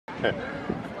You're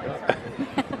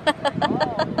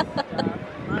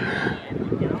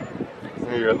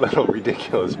a little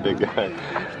ridiculous, big guy.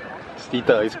 Just eat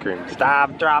the ice cream.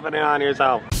 Stop dropping it on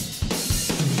yourself.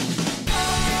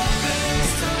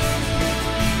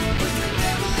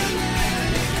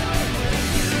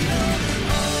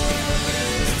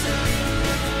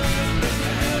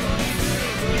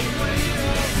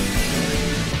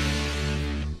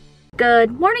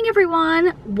 Good morning,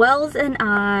 everyone. Wells and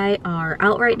I are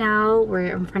out right now.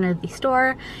 We're in front of the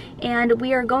store and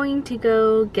we are going to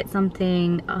go get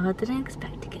something that I didn't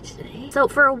expect to get today. So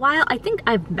for a while, I think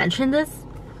I've mentioned this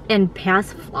in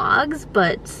past vlogs,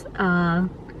 but I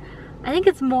think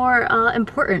it's more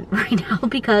important right now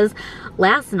because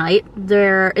last night, in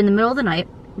the middle of the night,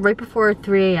 right before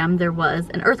 3 a.m., there was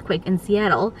an earthquake in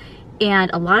Seattle and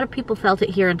a lot of people felt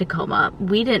it here in Tacoma.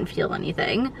 We didn't feel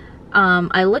anything.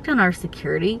 I looked on our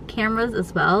security cameras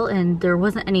as well and there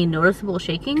wasn't any noticeable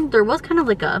shaking. There was kind of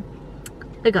like a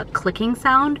clicking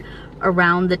sound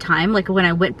around the time, like when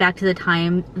I went back to the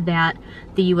time that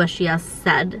the USGS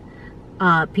said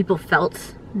people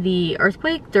felt the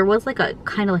earthquake, there was like a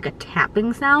kind of like a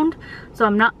tapping sound. So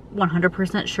I'm not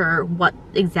 100% sure what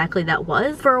exactly that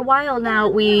was. For a while now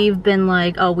we've been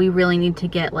like, oh, we really need to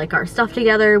get like our stuff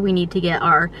together. We need to get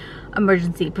our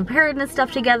emergency preparedness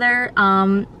stuff together.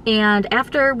 And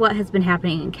after what has been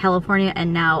happening in California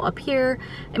and now up here,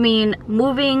 I mean,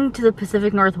 moving to the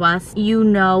Pacific Northwest, you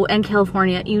know, and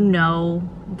California, you know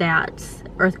that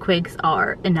earthquakes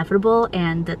are inevitable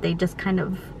and that they just kind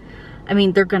of, I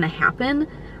mean, they're gonna happen.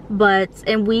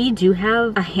 And we do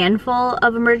have a handful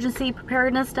of emergency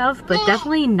preparedness stuff, but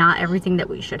definitely not everything that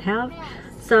we should have.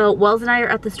 So Wells and I are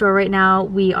at the store right now.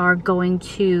 We are going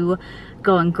to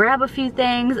go and grab a few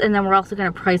things, and then we're also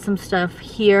going to price some stuff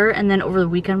here, and then over the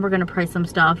weekend we're going to price some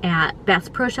stuff at Bass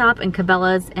Pro Shop and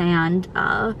Cabela's and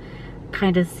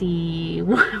kind of see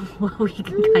what we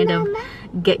can kind of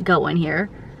get going here.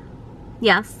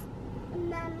 Yes?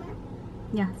 Mama.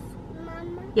 Yes.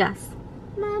 Mama. Yes.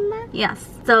 Mama. Yes.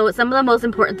 So some of the most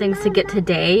important things to get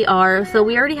today are, so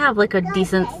we already have like a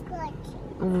decent,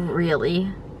 really?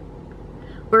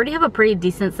 We already have a pretty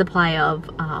decent supply of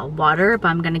water, but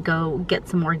I'm gonna go get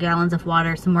some more gallons of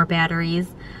water, some more batteries,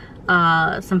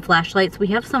 some flashlights. We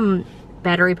have some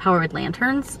battery powered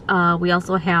lanterns. We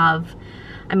also have,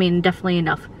 I mean, definitely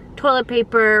enough toilet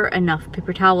paper, enough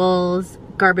paper towels,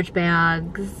 garbage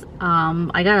bags.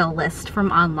 I got a list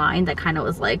from online that kind of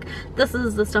was like, this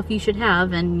is the stuff you should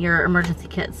have in your emergency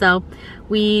kit. So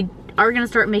we are gonna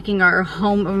start making our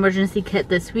home emergency kit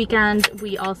this weekend.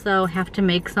 We also have to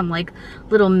make some like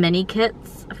little mini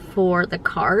kits for the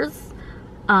cars.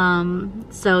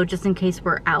 So just in case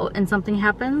we're out and something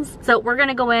happens. So we're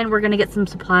gonna go in, we're gonna get some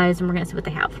supplies and we're gonna see what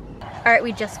they have. All right,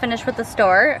 we just finished with the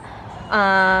store.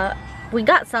 We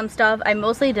got some stuff. I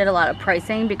mostly did a lot of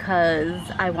pricing because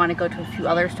I want to go to a few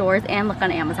other stores and look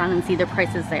on Amazon and see their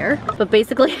prices there. But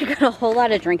basically I got a whole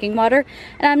lot of drinking water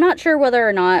and I'm not sure whether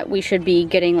or not we should be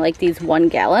getting like these 1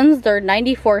 gallons. They're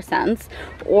 94 cents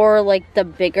or like the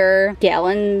bigger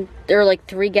gallon, they're like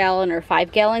 3 gallon or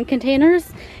 5 gallon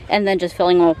containers and then just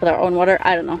filling them up with our own water.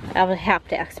 I don't know. I would have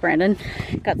to ask Brandon.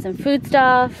 Got some food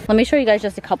stuff. Let me show you guys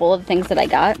just a couple of the things that I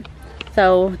got.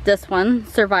 So this one,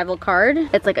 survival card.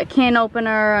 It's like a can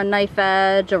opener, a knife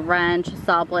edge, a wrench, a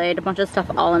saw blade, a bunch of stuff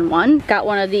all in one. Got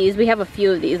one of these. We have a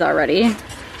few of these already.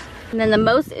 And then the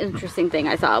most interesting thing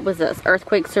I saw was this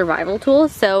earthquake survival tool.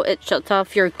 So it shuts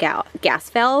off your gas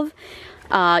valve.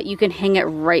 You can hang it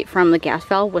right from the gas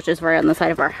valve, which is right on the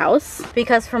side of our house.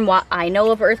 Because from what I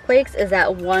know of earthquakes is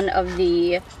that one of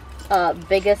the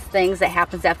biggest things that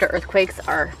happens after earthquakes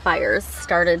are fires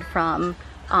started from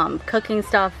cooking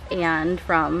stuff and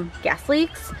from gas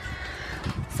leaks.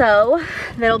 So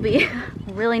that'll be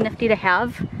really nifty to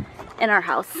have in our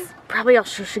house. Probably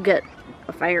also should get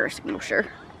a fire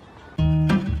extinguisher.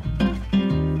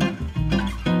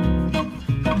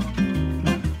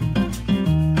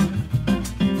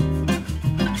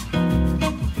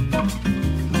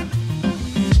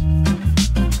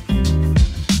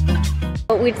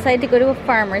 We decided to go to a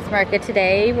farmer's market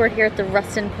today. We're here at the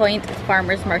Ruston Point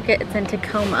Farmer's Market. It's in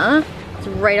Tacoma. It's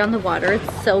right on the water.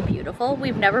 It's so beautiful.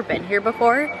 We've never been here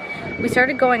before. We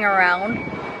started going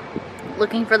around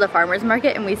looking for the farmer's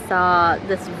market and we saw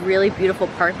this really beautiful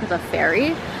park with a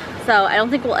ferry. So I don't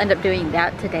think we'll end up doing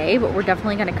that today, but we're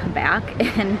definitely gonna come back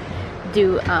and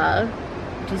do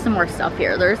some more stuff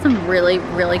here. There's some really,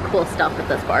 really cool stuff at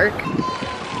this park.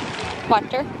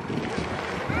 Water.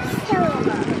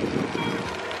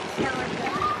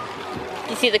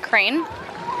 You see the crane?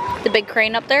 The big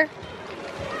crane up there?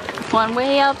 One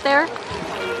way out there.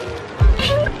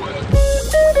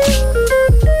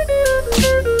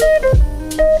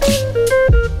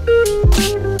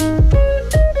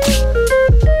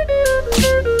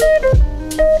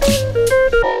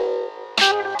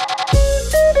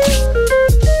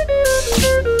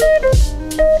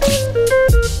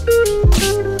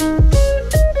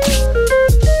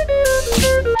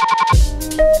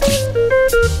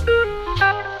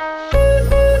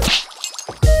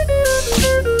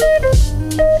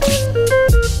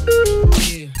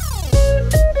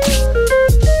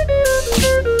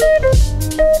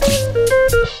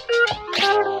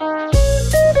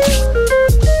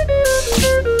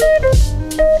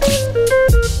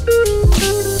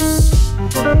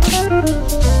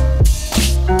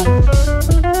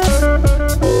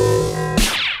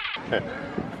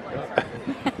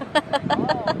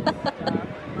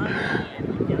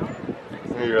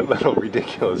 You're a little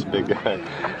ridiculous, big guy.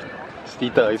 Just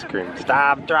eat the ice cream.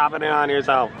 Stop dropping it on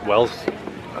yourself. Wells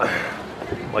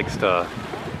likes to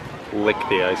lick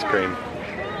the ice cream.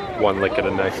 One lick at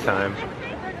a nice time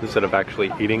instead of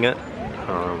actually eating it.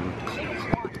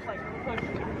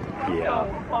 Yeah,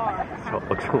 so it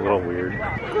looks a little weird.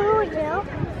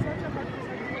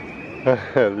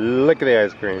 Lick the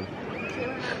ice cream.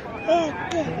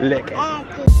 Lick it.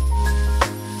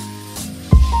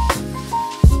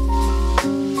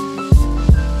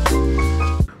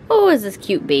 Who is this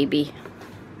cute baby?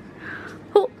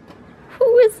 Who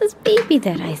is this baby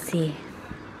that I see?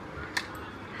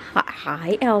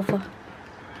 Hi, Alva.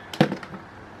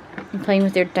 You playing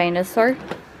with your dinosaur?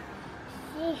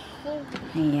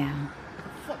 Yeah.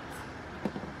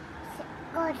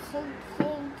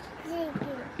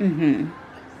 Mm-hmm.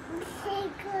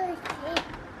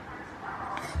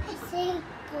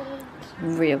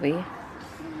 Really?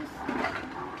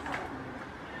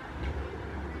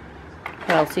 What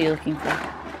else are you looking for?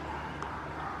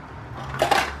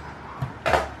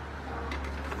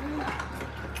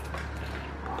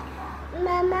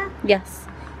 Mama? Yes.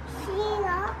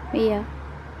 Sheila? Yeah.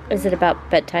 Is it about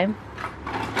bedtime?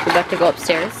 We're about to go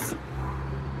upstairs.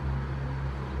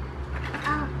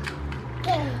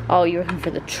 Okay. Oh, you're looking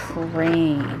for the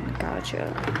train.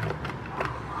 Gotcha.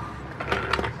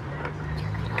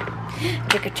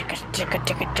 Chicka, chicka, chicka,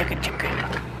 chicka, chicka, chicka.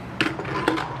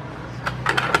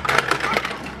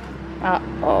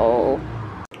 Uh-oh.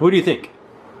 What do you think?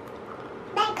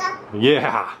 Beagle.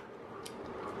 Yeah.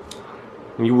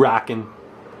 You rocking?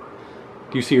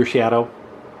 Do you see your shadow?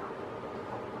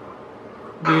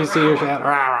 Do you see your shadow?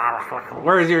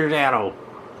 Where's your shadow?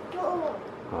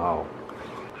 Oh.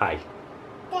 Hi.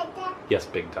 Dada. Yes,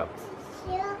 Big Tub.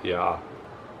 Sheila. Yeah.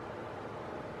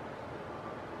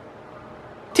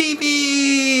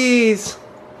 TVs!